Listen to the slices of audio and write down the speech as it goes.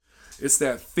It's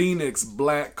that Phoenix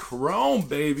Black Chrome,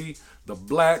 baby. The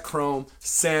Black Chrome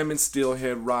Salmon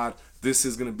Steelhead rod. This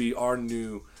is going to be our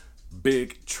new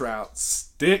big trout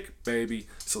stick, baby.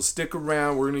 So stick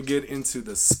around. We're going to get into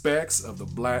the specs of the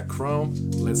Black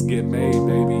Chrome. Let's get made,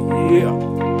 baby.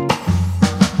 Yeah.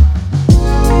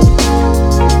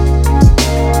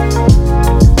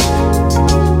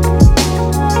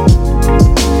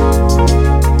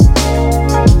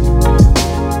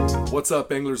 What's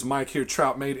up, anglers? Mike here,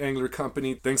 Trout Made Angler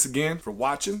Company. Thanks again for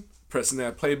watching, pressing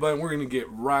that play button. We're gonna get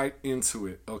right into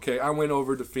it, okay? I went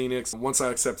over to Phoenix once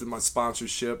I accepted my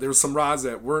sponsorship. There were some rods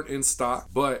that weren't in stock,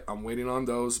 but I'm waiting on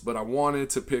those. But I wanted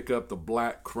to pick up the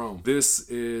Black Chrome. This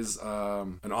is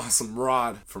an awesome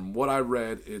rod. From what I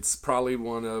read, it's probably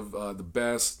one of the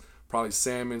best, probably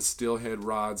salmon steelhead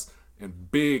rods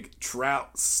and big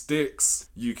trout sticks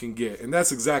you can get. And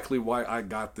that's exactly why I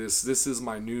got this. This is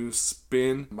my new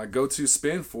spin, my go-to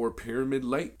spin for Pyramid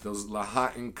Lake, those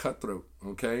Lahat and Cutthroat,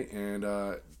 okay? And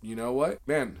you know what?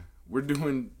 Man, we're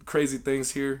doing crazy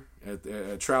things here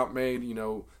at Trout Made. You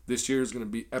know, this year is gonna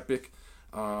be epic.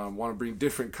 Want to bring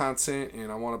different content,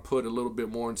 and I want to put a little bit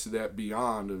more into that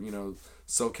beyond of, you know,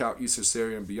 SoCal, East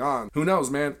area and beyond. Who knows,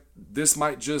 man? This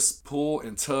might just pull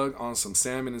and tug on some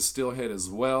salmon and steelhead as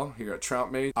well here at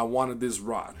Trout Made. I wanted this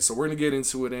rod. So we're going to get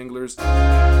into it, anglers.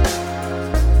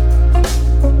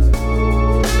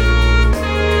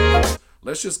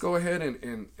 Let's just go ahead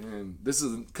and this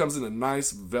comes in a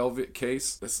nice velvet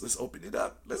case. Let's open it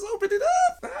up. Let's open it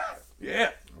up.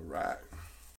 Yeah. All right.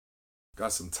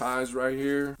 Got some ties right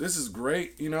here. This is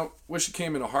great. You know, wish it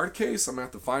came in a hard case. I'm gonna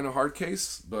have to find a hard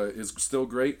case, but it's still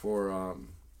great for,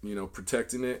 you know,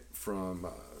 protecting it from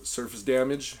surface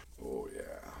damage. Oh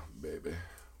yeah, baby.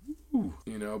 Ooh.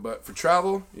 You know, but for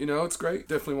travel, you know, it's great.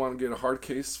 Definitely want to get a hard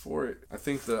case for it. I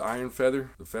think the iron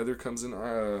feather, the feather comes in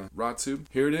rod tube.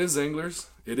 Here it is, anglers.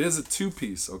 It is a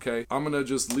two-piece, okay? I'm gonna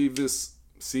just leave this,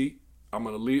 see? I'm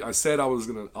gonna leave, I said I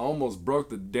almost broke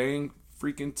the dang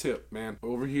freaking tip, man,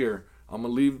 over here. I'm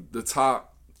gonna leave the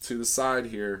top to the side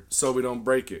here so we don't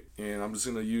break it. And I'm just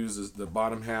gonna use the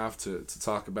bottom half to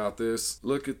talk about this.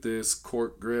 Look at this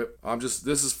cork grip. This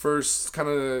is first kind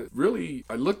of really,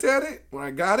 I looked at it when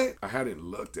I got it. I hadn't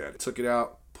looked at it. Took it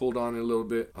out, pulled on it a little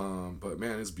bit. But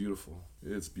man, it's beautiful.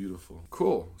 It's beautiful.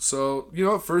 Cool. So, you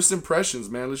know, first impressions,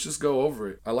 man, let's just go over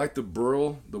it. I like the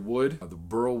burl, the wood, the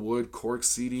burl wood cork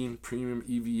seating, premium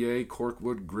EVA cork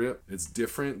wood grip. It's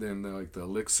different than like the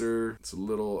Elixir. It's a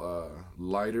little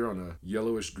lighter on a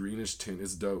yellowish greenish tint.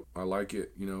 It's dope. I like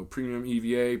it. You know, premium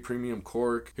EVA, premium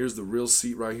cork. Here's the real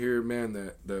seat right here, man.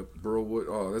 That burl wood.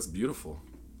 Oh, that's beautiful.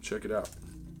 Check it out.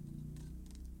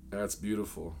 That's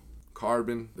beautiful.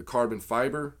 The carbon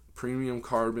fiber, premium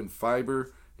carbon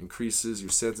fiber. Increases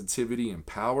your sensitivity and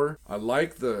power. I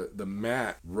like the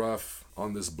matte rough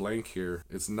on this blank here.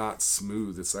 It's not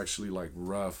smooth. It's actually like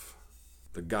rough.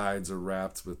 The guides are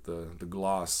wrapped with the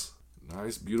gloss.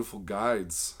 Nice, beautiful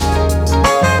guides.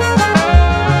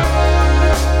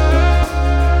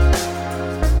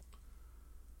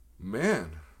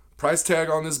 Man, price tag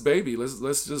on this baby.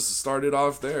 Let's just start it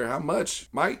off there. How much,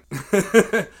 Mike?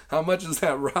 How much is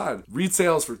that rod?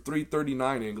 Retails for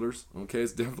 $339, anglers. Okay,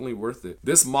 it's definitely worth it.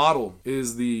 This model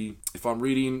is if I'm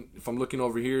looking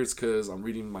over here, it's because I'm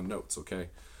reading my notes. Okay,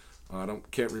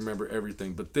 can't remember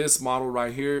everything, but this model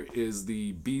right here is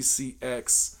the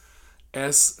BCX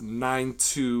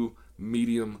S92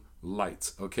 medium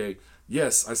light. Okay,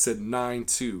 yes, I said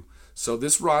 9.2. So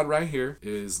this rod right here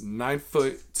is 9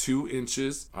 foot 2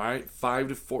 inches. All right, 5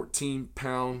 to 14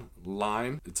 pound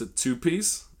line. It's a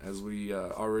two-piece, as we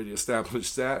already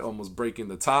established that, almost breaking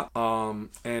the top. And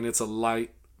it's a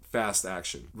light, fast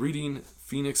action. Reading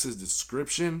Phoenix's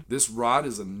description, this rod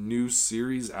is a new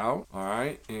series out. All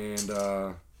right, and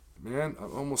man, I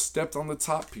almost stepped on the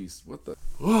top piece. What the?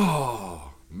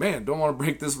 Oh man, don't want to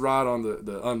break this rod on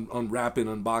the unwrapping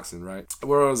unboxing, right?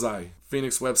 Where was I?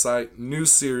 Phoenix website, new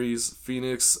series,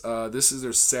 Phoenix. This is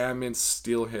their salmon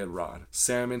steelhead rod.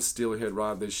 Salmon steelhead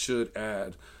rod. They should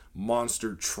add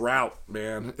monster trout,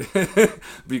 man,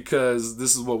 because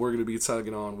this is what we're going to be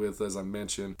tugging on with, as I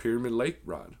mentioned, Pyramid Lake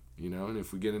rod. You know, and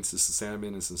if we get into some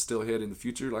salmon and some steelhead in the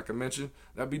future, like I mentioned,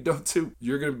 that'd be dope too.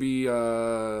 You're going to be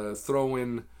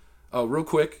throwing, real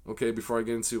quick, okay, before I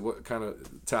get into what kind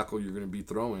of tackle you're going to be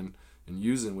throwing and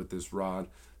using with this rod,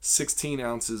 16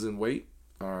 ounces in weight.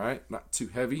 All right, not too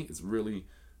heavy. It's really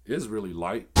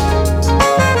light.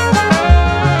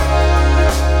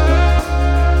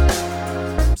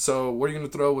 So what are you going to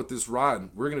throw with this rod?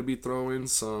 We're going to be throwing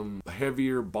some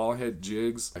heavier ball head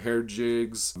jigs, hair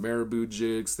jigs, marabou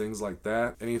jigs, things like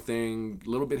that. Anything a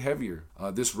little bit heavier.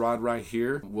 This rod right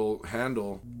here will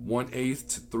handle 1/8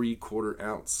 to 3/4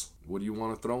 ounce. What do you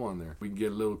want to throw on there? We can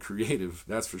get a little creative,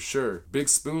 that's for sure. Big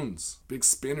spoons, big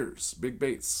spinners, big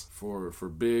baits for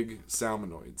big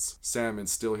salmonoids. Salmon,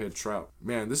 steelhead, trout.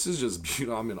 Man, this is just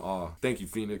beautiful. I'm in awe. Thank you,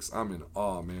 Phoenix. I'm in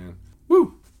awe, man.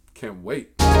 Woo! Can't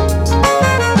wait. I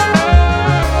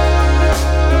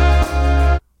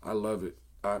love it.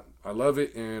 I love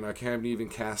it, and I haven't even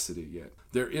casted it yet.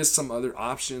 There is some other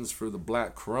options for the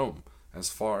black chrome as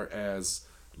far as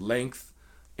length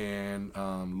and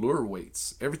lure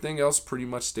weights. Everything else pretty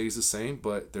much stays the same,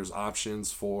 but there's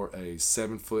options for a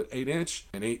 7-foot 8-inch,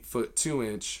 an 8-foot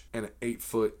 2-inch, and an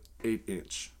 8-foot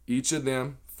 8-inch. Each of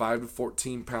them 5 to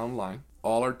 14 pound line.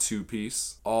 All are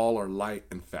 2-piece. All are light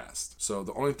and fast. So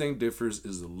the only thing differs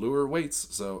is the lure weights.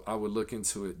 So I would look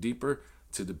into it deeper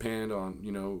to depend on,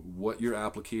 you know, what your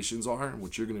applications are and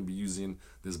what you're going to be using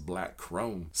this black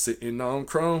chrome. Sitting on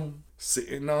chrome.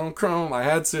 Sitting on chrome. I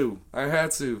had to.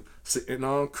 Sitting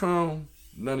on chrome.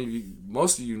 None of you,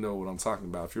 most of you know what I'm talking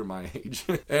about if you're my age.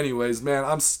 Anyways, man,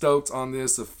 I'm stoked on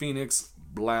this. The Phoenix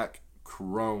Black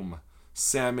Chrome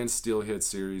Salmon Steelhead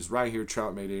series right here,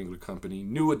 Trout Made Angler Company.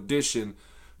 New addition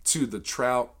to the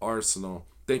Trout arsenal.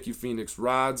 Thank you, Phoenix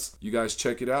Rods. You guys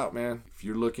check it out, man. If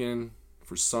you're looking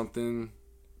for something,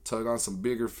 tug on some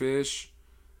bigger fish,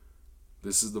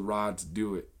 this is the rod to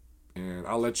do it. And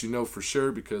I'll let you know for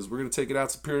sure because we're going to take it out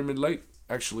to Pyramid Lake.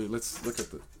 Actually, let's look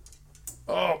at the...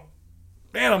 Oh,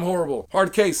 man, I'm horrible.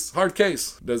 Hard case.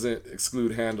 Doesn't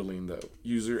exclude handling, though.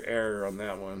 User error on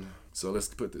that one. So let's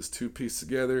put this 2-piece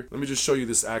together. Let me just show you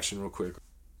this action real quick.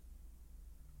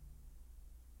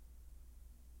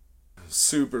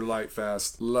 Super light,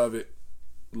 fast. Love it.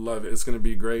 Love it. It's going to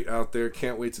be great out there.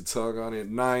 Can't wait to tug on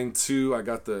it. 9.2. I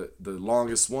got the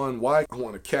longest one. Why? I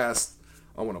want to cast.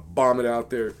 I want to bomb it out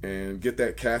there and get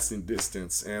that casting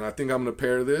distance. And I think I'm going to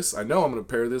pair this. I know I'm going to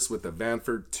pair this with the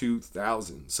Vanford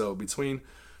 2000. So between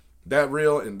that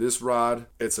reel and this rod,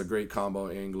 it's a great combo,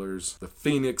 anglers. The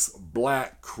Phoenix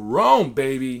Black Chrome,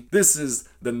 baby. This is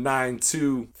the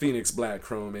 9.2 Phoenix Black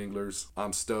Chrome, anglers.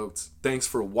 I'm stoked. Thanks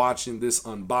for watching this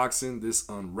unboxing, this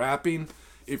unwrapping.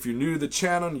 If you're new to the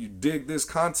channel and you dig this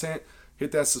content,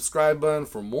 hit that subscribe button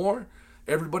for more.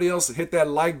 Everybody else, hit that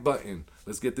like button.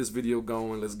 Let's get this video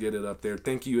going. Let's get it up there.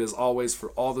 Thank you, as always,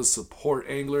 for all the support,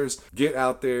 anglers. Get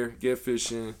out there, get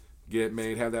fishing, get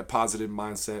made, have that positive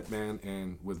mindset, man.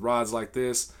 And with rods like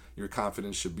this, your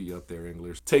confidence should be up there,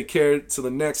 anglers. Take care till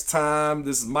the next time.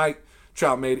 This is Mike,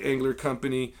 Trout Made Angler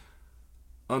Company,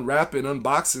 unwrapping,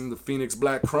 unboxing the Phoenix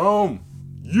Black Chrome.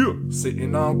 Yeah,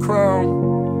 sitting on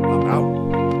chrome. I'm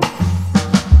out.